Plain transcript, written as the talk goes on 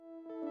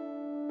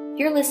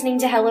You're listening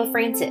to Hello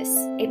Francis,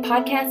 a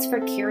podcast for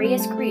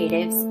curious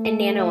creatives and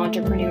nano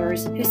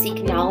entrepreneurs who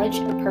seek knowledge,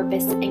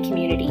 purpose, and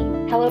community.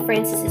 Hello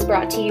Francis is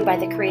brought to you by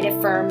the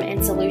creative firm and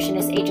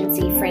solutionist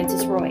agency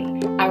Francis Roy.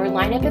 Our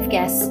lineup of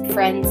guests,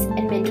 friends,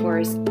 and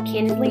mentors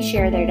candidly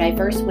share their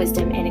diverse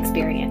wisdom and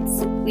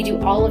experience. We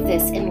do all of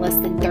this in less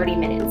than 30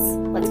 minutes.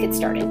 Let's get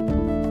started.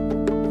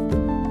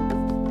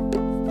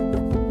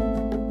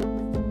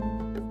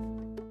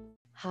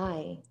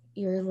 Hi,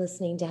 you're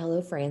listening to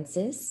Hello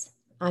Francis.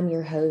 I'm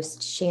your host,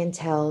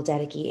 Chantel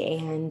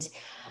Dedeke, and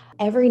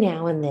every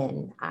now and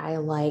then I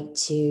like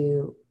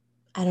to,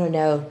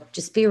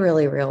 just be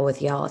really real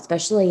with y'all,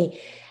 especially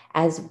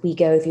as we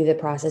go through the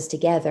process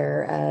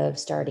together of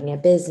starting a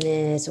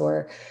business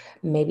or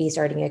maybe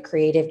starting a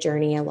creative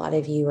journey. A lot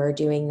of you are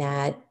doing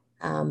that.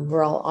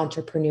 We're all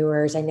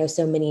entrepreneurs. I know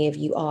so many of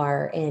you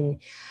are, and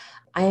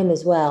I am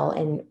as well.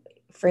 And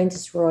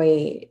Francis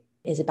Roy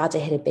is about to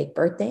hit a big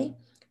birthday.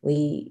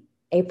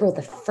 April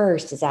the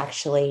 1st is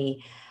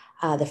actually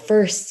the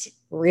first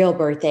real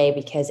birthday,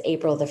 because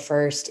April the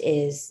 1st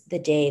is the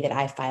day that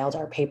I filed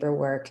our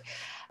paperwork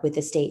with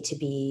the state to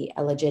be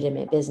a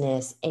legitimate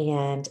business.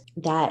 And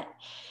that,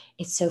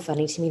 it's so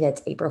funny to me that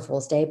it's April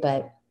Fool's Day,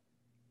 but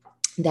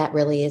that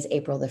really is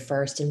April the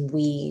 1st, and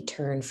we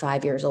turned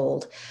 5 years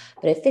old.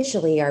 But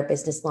officially, our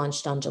business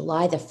launched on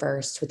July the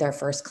 1st with our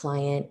first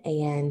client.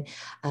 And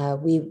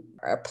we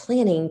are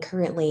planning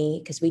currently,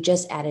 because we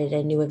just added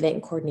a new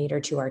event coordinator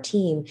to our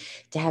team,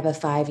 to have a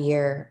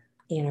 5-year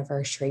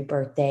anniversary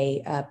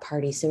birthday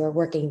party. So we're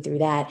working through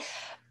that.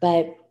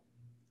 But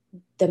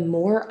the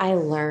more I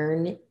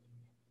learn,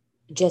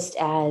 just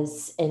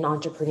as an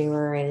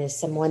entrepreneur and as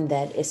someone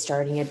that is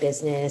starting a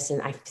business,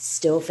 and I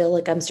still feel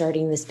like I'm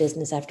starting this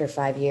business after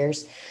 5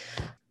 years,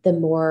 the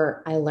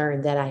more I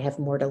learn that I have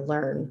more to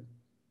learn.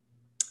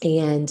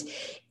 And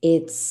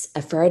it's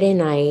a Friday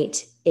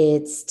night.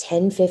 It's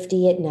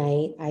 10:50 at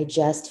night. I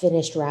just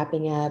finished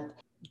wrapping up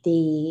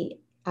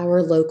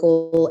our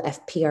local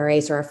FPRA,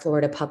 so our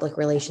Florida Public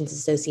Relations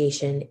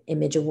Association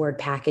Image Award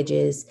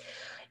packages.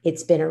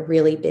 It's been a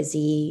really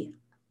busy,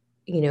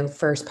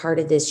 first part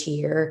of this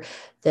year.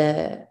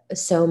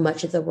 So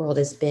much of the world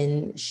has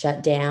been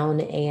shut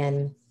down.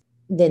 And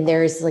then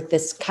there's like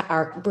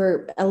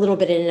we're a little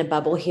bit in a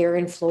bubble here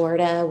in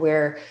Florida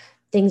where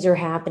things are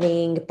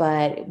happening,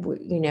 but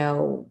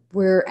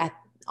we're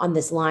on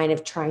this line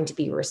of trying to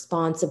be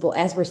responsible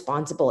as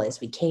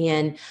we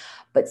can,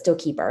 but still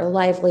keep our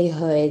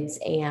livelihoods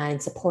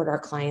and support our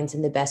clients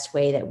in the best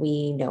way that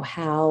we know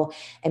how,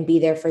 and be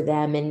there for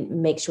them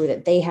and make sure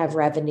that they have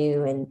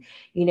revenue. And,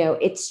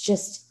 it's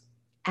just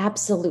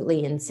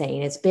absolutely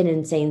insane. It's been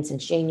insane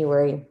since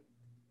January.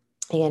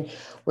 And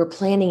we're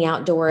planning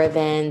outdoor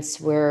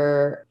events.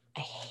 I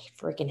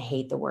freaking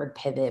hate the word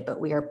pivot,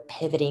 but we are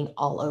pivoting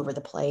all over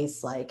the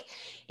place. Like,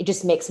 it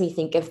just makes me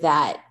think of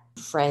that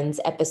Friends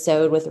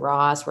episode with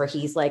Ross, where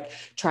he's like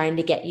trying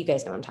to get, you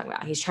guys know what I'm talking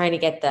about. He's trying to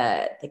get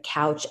the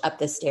couch up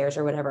the stairs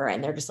or whatever.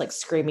 And they're just like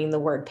screaming the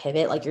word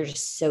pivot. Like, you're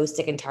just so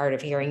sick and tired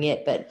of hearing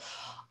it. But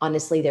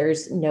honestly,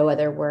 there's no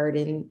other word.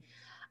 And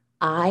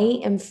I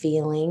am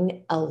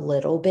feeling a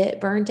little bit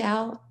burnt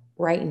out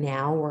right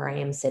now where I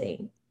am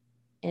sitting.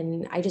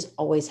 And I just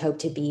always hope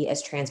to be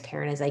as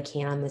transparent as I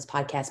can on this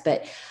podcast.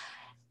 But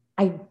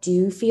I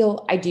do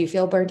feel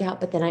burnt out,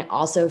 but then I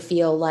also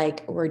feel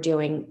like we're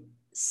doing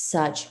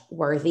such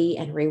worthy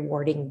and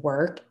rewarding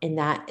work. And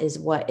that is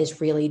what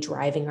is really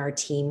driving our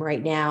team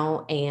right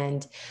now.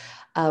 And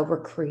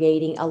we're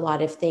creating a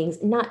lot of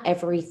things. Not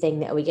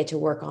everything that we get to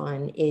work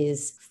on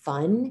is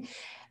fun,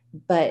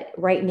 but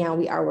right now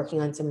we are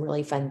working on some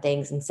really fun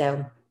things. And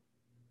so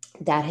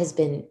that has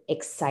been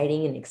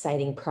an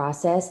exciting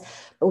process,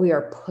 but we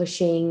are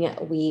pushing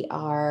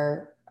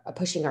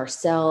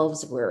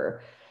ourselves.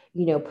 We're,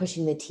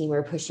 pushing the team,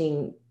 we're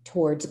pushing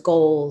towards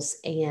goals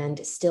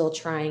and still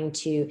trying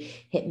to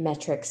hit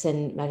metrics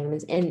and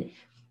measurements. And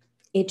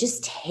it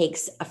just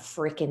takes a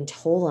freaking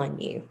toll on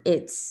you.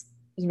 It's,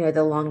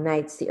 the long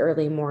nights, the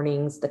early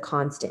mornings, the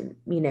constant,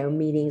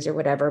 meetings or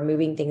whatever,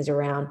 moving things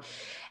around.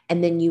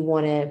 And then you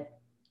want to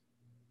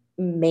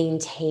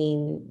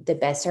maintain the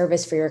best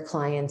service for your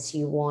clients.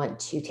 You want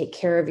to take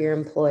care of your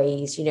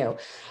employees.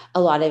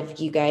 A lot of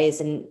you guys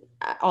and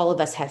all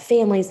of us have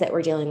families that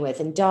we're dealing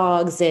with, and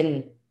dogs,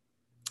 and,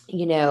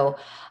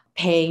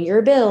 paying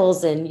your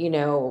bills, and,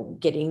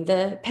 getting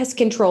the pest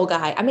control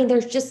guy. I mean,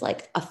 there's just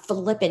like a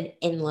flippin'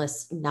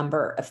 endless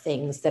number of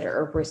things that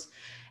are,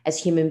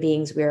 as human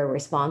beings, we are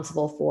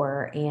responsible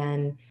for.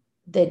 And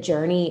the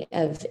journey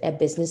of a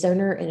business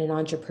owner and an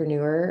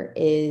entrepreneur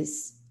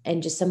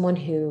and just someone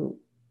who,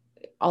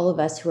 all of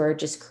us who are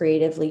just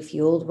creatively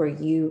fueled, where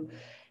you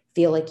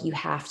feel like you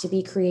have to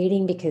be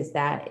creating because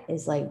that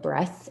is like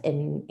breath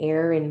and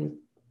air and,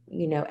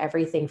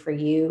 everything for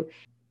you.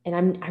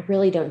 And I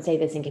really don't say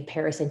this in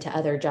comparison to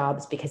other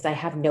jobs, because I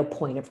have no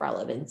point of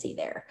relevancy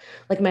there.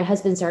 Like, my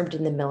husband served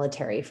in the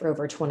military for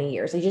over 20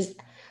 years. I just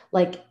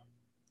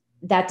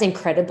that's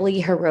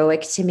incredibly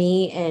heroic to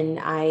me. And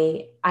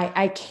I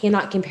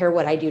cannot compare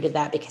what I do to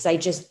that, because I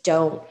just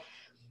don't,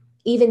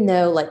 even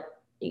though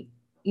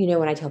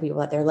when I tell people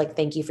that, they're like,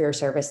 thank you for your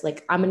service.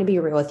 Like, I'm going to be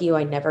real with you.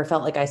 I never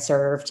felt like I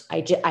served.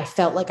 I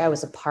felt like I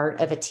was a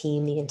part of a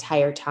team the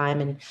entire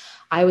time. And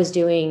I was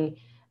doing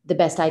the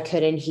best I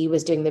could, and he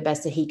was doing the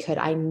best that he could.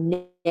 I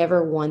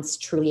never once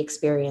truly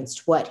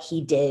experienced what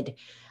he did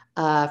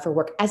for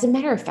work. As a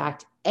matter of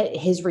fact, at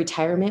his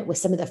retirement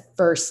was some of the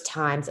first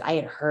times I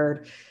had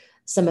heard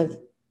some of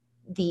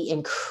the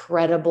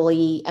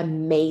incredibly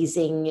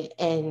amazing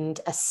and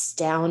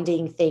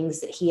astounding things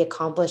that he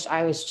accomplished.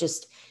 I was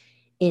just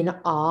in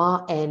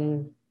awe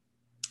and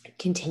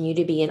continue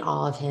to be in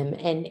awe of him.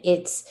 And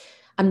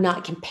I'm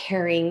not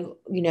comparing,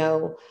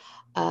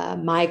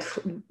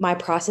 my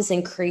process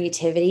and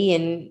creativity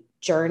and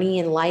journey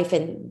in life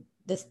and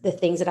the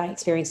things that I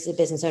experienced as a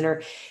business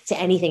owner to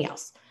anything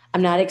else.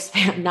 I'm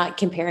not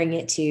comparing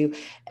it to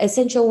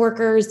essential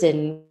workers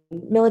and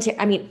military.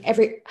 I mean,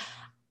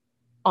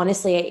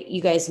 honestly,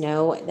 you guys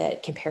know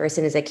that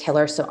comparison is a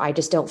killer. So I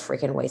just don't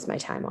freaking waste my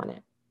time on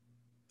it.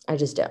 I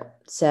just don't.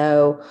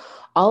 So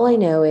all I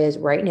know is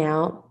right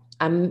now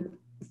I'm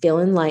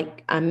feeling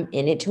like I'm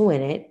in it to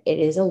win it. It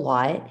is a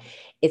lot.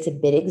 It's a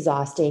bit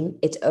exhausting.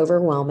 It's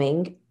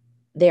overwhelming.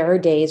 There are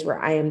days where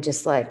I am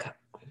just like,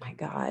 oh my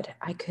God,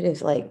 I could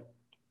have like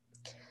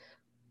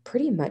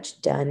pretty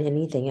much done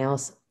anything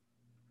else.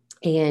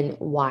 And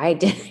why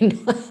did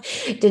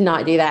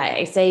not do that?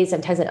 I say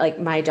sometimes that like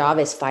my job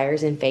is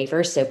fires and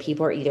favors. So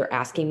people are either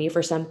asking me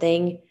for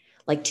something,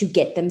 like to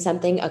get them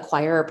something,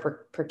 acquire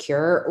or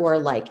procure, or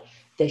like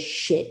the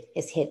shit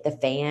has hit the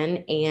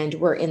fan and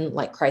we're in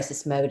like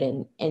crisis mode,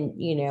 and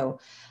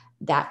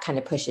that kind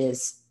of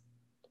pushes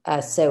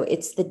us. So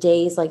it's the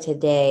days like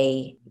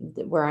today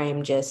where I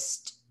am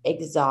just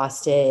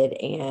exhausted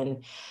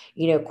and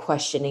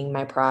questioning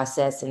my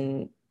process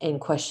and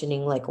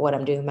questioning like what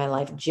I'm doing in my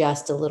life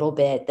just a little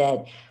bit,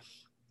 that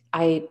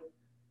I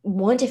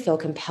want to feel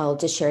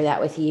compelled to share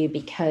that with you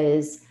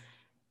because,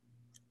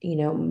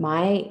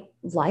 my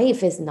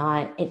life is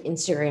not an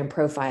Instagram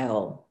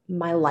profile.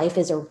 My life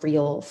is a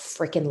real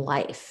freaking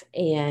life.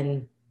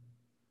 And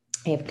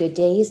I have good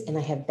days and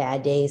I have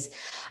bad days.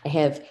 I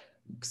have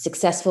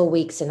successful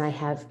weeks and I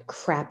have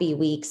crappy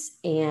weeks.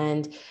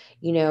 And,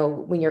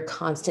 when you're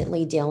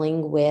constantly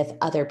dealing with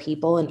other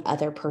people and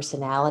other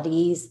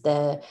personalities,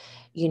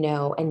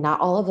 and not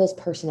all of those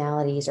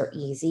personalities are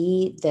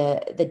easy,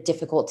 the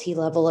difficulty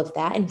level of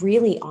that. And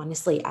really,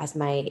 honestly, as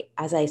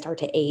I start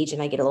to age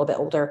and I get a little bit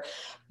older,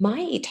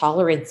 my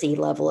tolerancy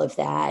level of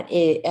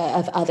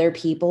of other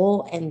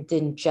people, and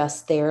then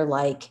just their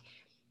like,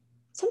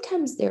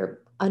 sometimes their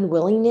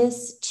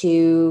unwillingness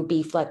to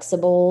be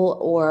flexible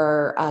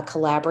or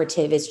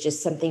collaborative is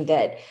just something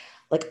that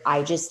like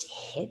I just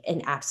hit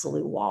an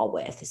absolute wall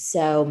with.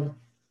 So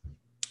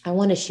I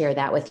want to share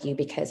that with you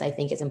because I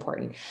think it's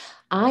important.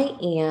 I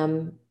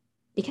am,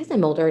 because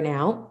I'm older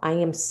now, I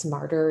am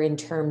smarter in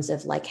terms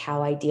of like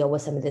how I deal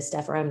with some of this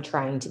stuff, or I'm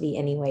trying to be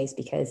anyways,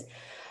 because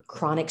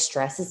chronic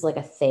stress is like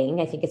a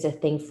thing. I think it's a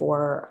thing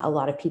for a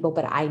lot of people,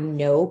 but I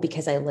know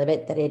because I live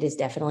it that it is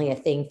definitely a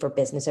thing for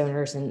business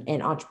owners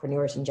and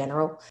entrepreneurs in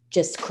general.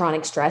 Just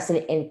chronic stress,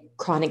 and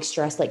chronic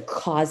stress like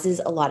causes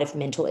a lot of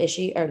mental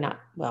issue, or not,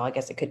 well, I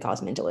guess it could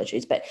cause mental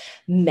issues, but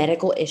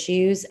medical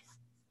issues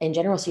in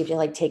general. So you have to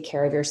like take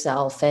care of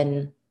yourself.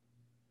 And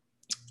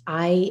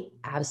I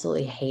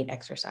absolutely hate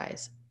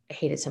exercise. I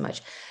hate it so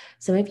much.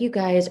 Some of you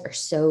guys are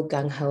so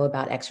gung ho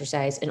about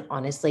exercise. And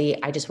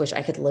honestly, I just wish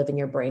I could live in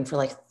your brain for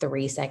like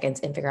 3 seconds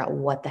and figure out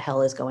what the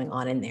hell is going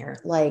on in there.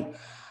 Like,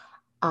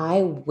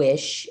 I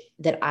wish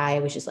that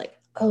I was just like,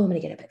 oh, I'm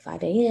going to get up at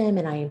 5 a.m.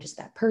 and I am just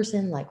that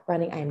person like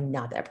running. I am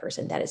not that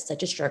person. That is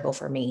such a struggle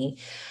for me.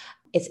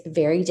 It's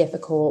very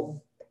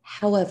difficult.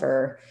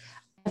 However,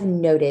 I've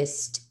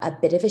noticed a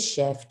bit of a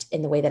shift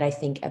in the way that I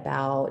think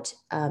about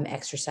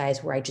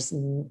exercise, where I just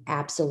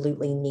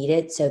absolutely need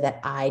it so that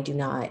I do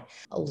not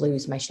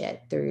lose my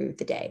shit through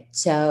the day.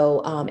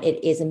 So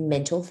it is a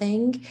mental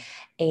thing,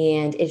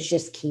 and it's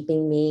just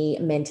keeping me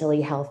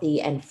mentally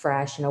healthy and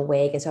fresh and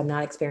awake. And so I'm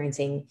not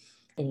experiencing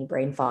any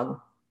brain fog.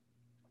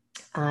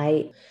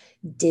 I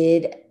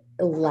did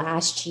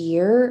last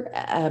year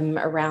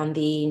around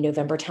the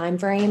November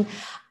timeframe.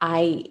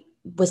 I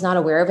was not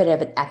aware of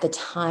it at the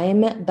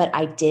time, but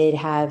I did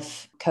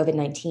have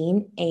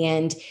COVID-19,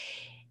 and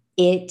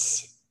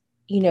it,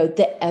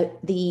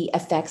 the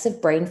effects of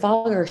brain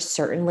fog are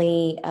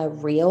certainly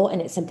real.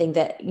 And it's something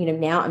that,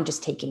 now I'm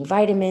just taking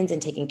vitamins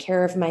and taking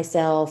care of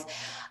myself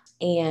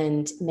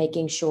and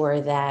making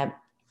sure that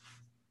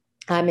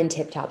I'm in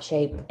tip top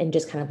shape and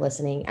just kind of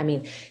listening. I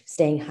mean,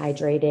 staying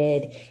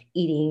hydrated,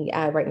 eating,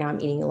 right now I'm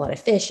eating a lot of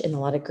fish and a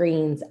lot of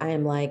greens. I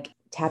am like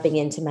tapping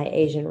into my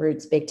Asian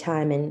roots big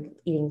time and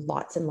eating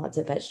lots and lots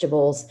of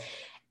vegetables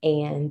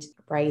and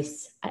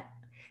rice.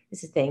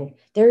 This is the thing.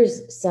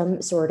 There's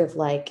some sort of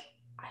like,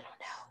 I don't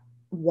know,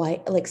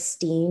 white, like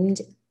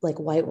steamed, like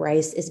white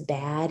rice is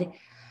bad.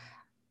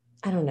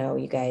 I don't know,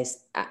 you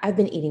guys. I've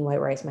been eating white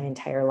rice my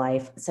entire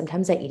life.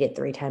 Sometimes I eat it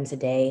 3 times a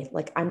day.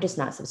 Like, I'm just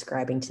not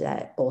subscribing to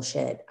that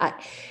bullshit.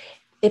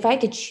 if I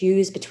could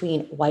choose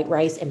between white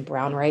rice and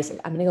brown rice,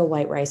 I'm going to go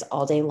white rice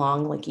all day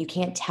long. Like, you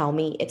can't tell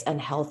me it's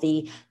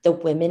unhealthy. The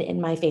women in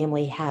my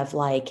family have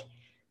like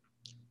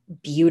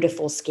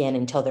beautiful skin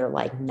until they're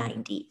like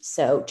 90.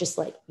 So just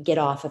like get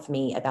off of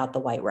me about the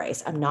white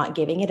rice. I'm not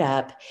giving it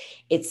up.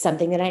 It's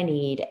something that I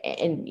need.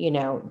 And,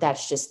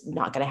 that's just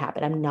not going to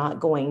happen. I'm not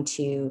going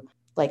to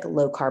like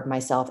low carb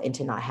myself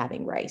into not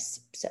having rice.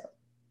 So,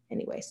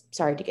 anyways,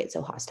 sorry to get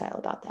so hostile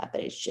about that,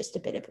 but it's just a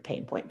bit of a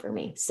pain point for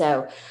me.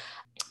 So,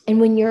 and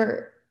when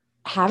you're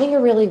having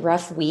a really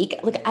rough week,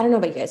 like, I don't know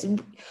about you guys,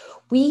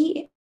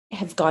 we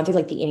have gone through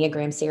like the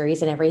Enneagram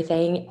series and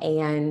everything.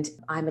 And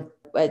I'm a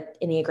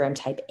Enneagram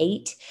type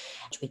 8,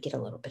 which we get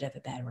a little bit of a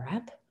bad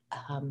rap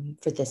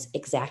for this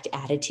exact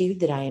attitude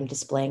that I am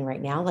displaying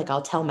right now. Like,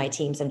 I'll tell my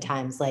team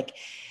sometimes, like,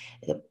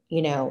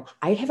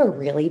 I have a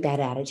really bad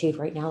attitude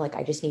right now. Like,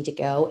 I just need to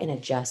go and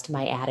adjust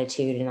my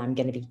attitude and I'm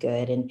going to be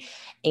good.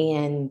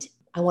 And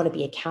I want to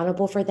be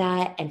accountable for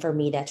that. And for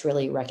me, that's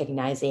really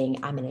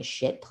recognizing I'm in a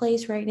shit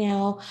place right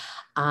now.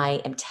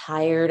 I am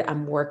tired.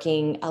 I'm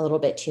working a little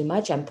bit too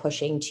much. I'm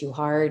pushing too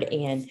hard,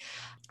 and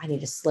I need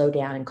to slow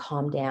down and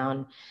calm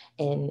down.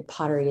 And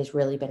pottery has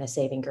really been a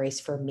saving grace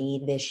for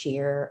me this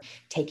year.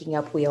 Taking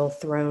up wheel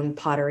thrown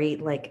pottery,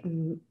 like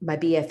my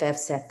BFF,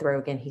 Seth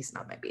Rogen, he's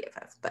not my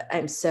BFF, but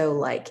I'm so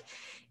like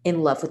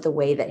in love with the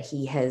way that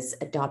he has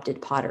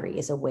adopted pottery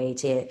as a way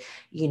to,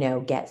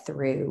 get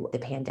through the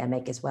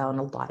pandemic as well. And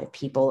a lot of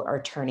people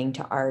are turning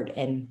to art.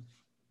 And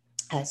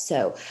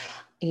so,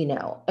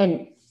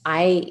 and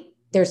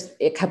there's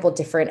a couple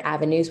different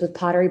avenues with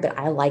pottery, but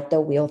I like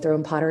the wheel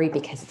thrown pottery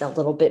because it's a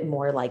little bit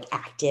more like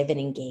active and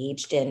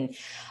engaged and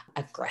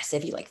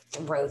aggressive. You like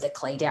throw the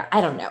clay down. I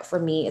don't know. For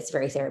me, it's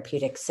very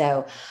therapeutic.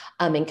 So,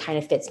 and kind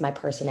of fits my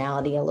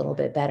personality a little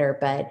bit better.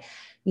 But,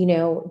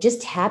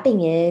 just tapping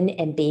in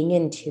and being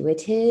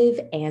intuitive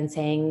and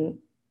saying,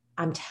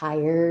 I'm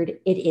tired.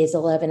 It is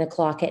 11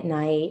 o'clock at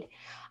night.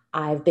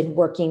 I've been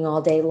working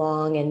all day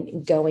long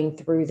and going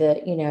through the,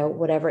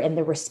 whatever, and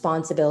the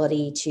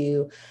responsibility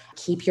to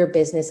keep your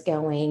business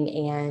going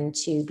and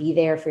to be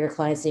there for your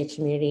clients and your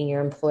community and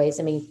your employees.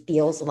 I mean,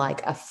 feels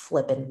like a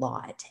flippin'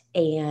 lot.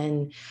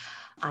 And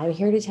I'm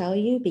here to tell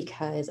you,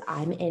 because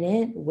I'm in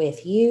it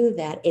with you,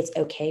 that it's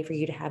okay for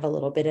you to have a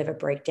little bit of a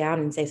breakdown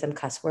and say some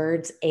cuss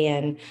words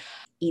and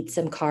eat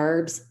some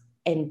carbs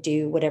and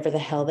do whatever the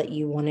hell that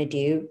you want to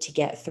do to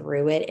get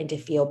through it and to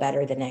feel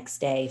better the next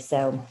day.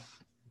 So,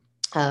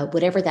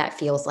 whatever that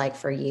feels like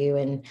for you.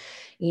 And,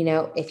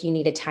 if you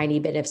need a tiny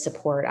bit of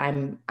support,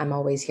 I'm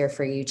always here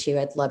for you too.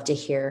 I'd love to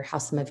hear how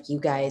some of you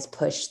guys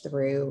push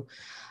through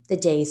the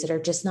days that are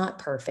just not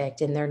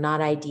perfect and they're not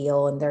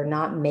ideal and they're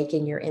not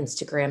making your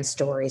Instagram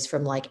stories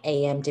from like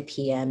AM to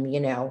PM,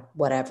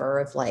 whatever,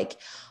 of like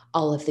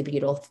all of the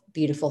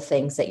beautiful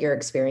things that you're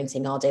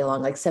experiencing all day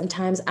long. Like,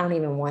 sometimes I don't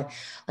even want,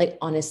 like,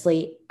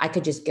 honestly, I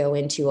could just go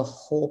into a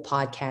whole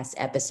podcast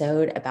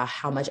episode about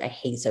how much I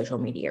hate social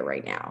media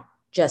right now.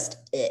 Just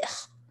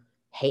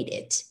hate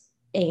it.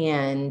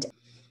 And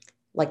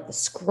like the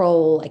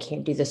scroll, I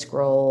can't do the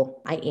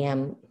scroll.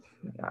 Oh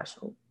my gosh,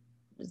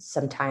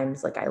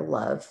 sometimes like I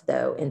love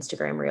though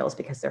Instagram reels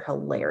because they're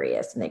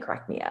hilarious and they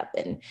crack me up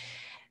and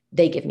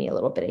they give me a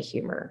little bit of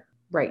humor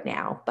right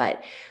now.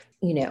 But,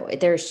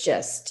 there's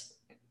just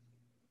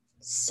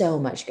so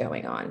much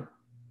going on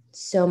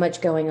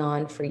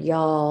for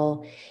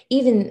y'all.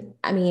 Even,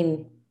 I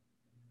mean,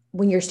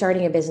 when you're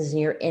starting a business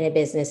and you're in a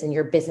business and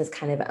your business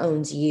kind of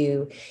owns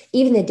you,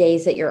 even the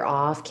days that you're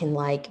off can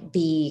like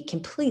be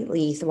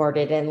completely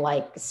thwarted and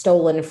like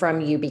stolen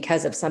from you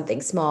because of something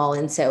small.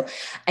 And so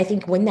I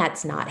think when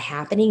that's not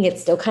happening,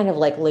 it's still kind of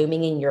like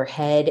looming in your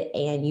head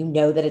and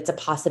that it's a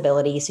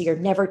possibility. So you're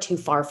never too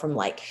far from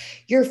like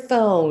your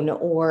phone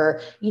or,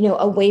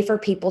 a way for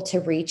people to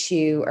reach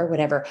you or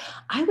whatever.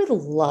 I would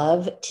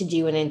love to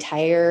do an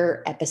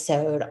entire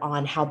episode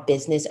on how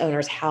business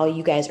owners, how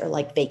you guys are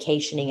like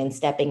vacationing and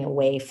stepping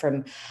away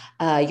from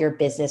your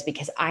business,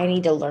 because I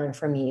need to learn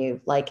from you.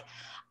 Like,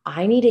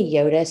 I need a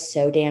Yoda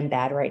so damn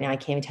bad right now. I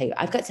can't even tell you.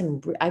 I've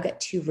got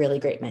two really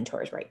great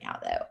mentors right now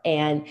though.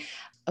 And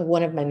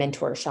one of my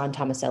mentors, Sean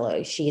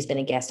Tomasello, she's been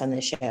a guest on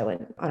this show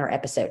and on our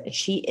episode. And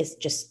she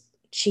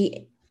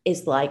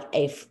is like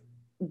a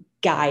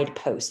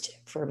guidepost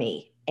for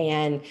me.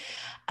 And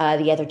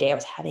the other day I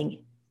was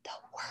having the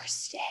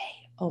worst day.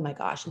 Oh my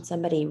gosh. And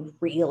somebody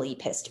really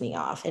pissed me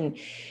off. And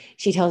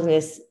she tells me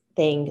this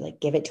thing, like,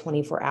 give it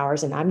 24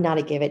 hours. And I'm not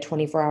a give it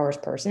 24 hours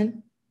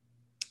person.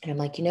 And I'm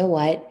like, you know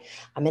what?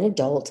 I'm an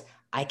adult.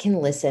 I can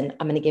listen.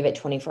 I'm going to give it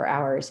 24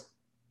 hours.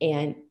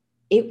 And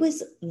it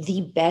was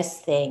the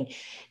best thing.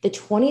 The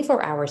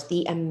 24 hours,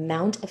 the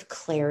amount of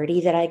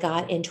clarity that I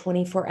got in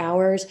 24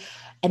 hours.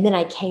 And then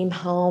I came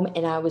home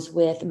and I was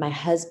with my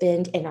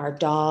husband and our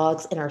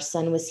dogs, and our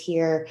son was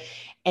here.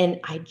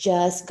 And I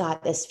just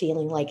got this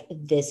feeling like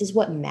this is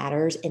what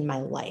matters in my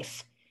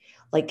life.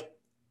 Like,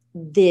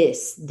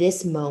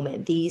 this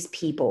moment, these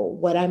people,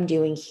 what I'm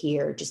doing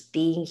here, just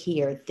being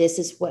here, this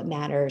is what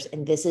matters.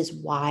 And this is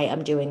why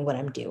I'm doing what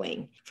I'm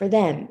doing for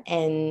them.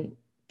 And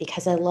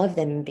because I love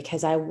them,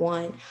 because I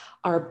want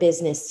our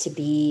business to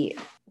be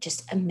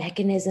just a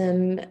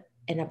mechanism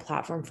and a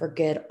platform for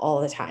good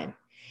all the time.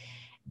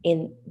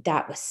 And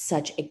that was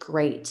such a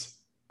great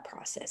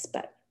process.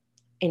 But,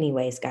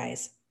 anyways,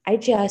 guys, I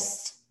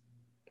just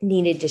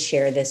needed to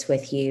share this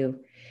with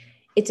you.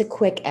 It's a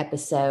quick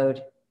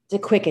episode, it's a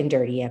quick and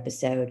dirty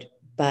episode,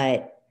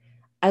 but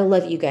I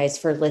love you guys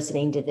for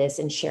listening to this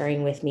and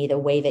sharing with me the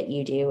way that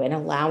you do and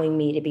allowing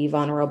me to be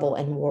vulnerable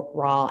and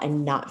raw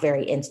and not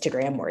very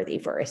Instagram worthy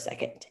for a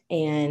second.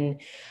 And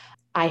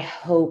I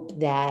hope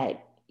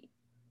that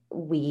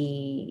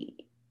we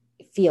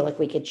feel like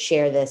we could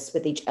share this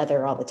with each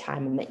other all the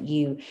time, and that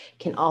you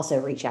can also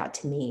reach out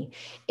to me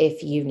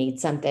if you need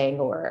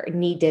something or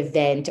need to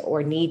vent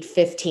or need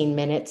 15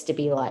 minutes to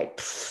be like,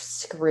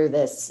 screw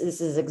this. This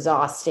is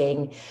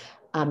exhausting.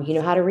 You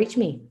know how to reach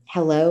me.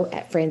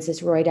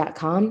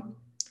 hello@francisroy.com.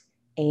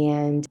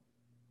 And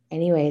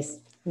anyways,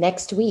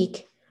 next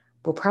week,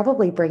 we'll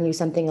probably bring you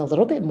something a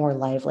little bit more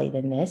lively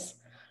than this.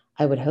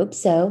 I would hope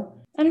so.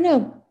 I don't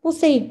know. We'll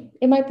see.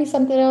 It might be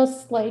something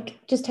else, like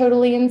just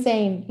totally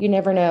insane. You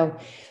never know.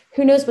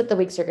 Who knows what the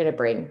weeks are going to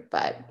bring,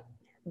 but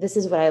this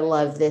is what I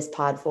love this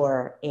pod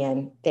for.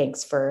 And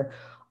thanks for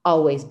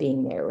always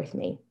being there with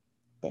me.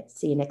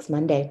 See you next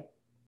Monday.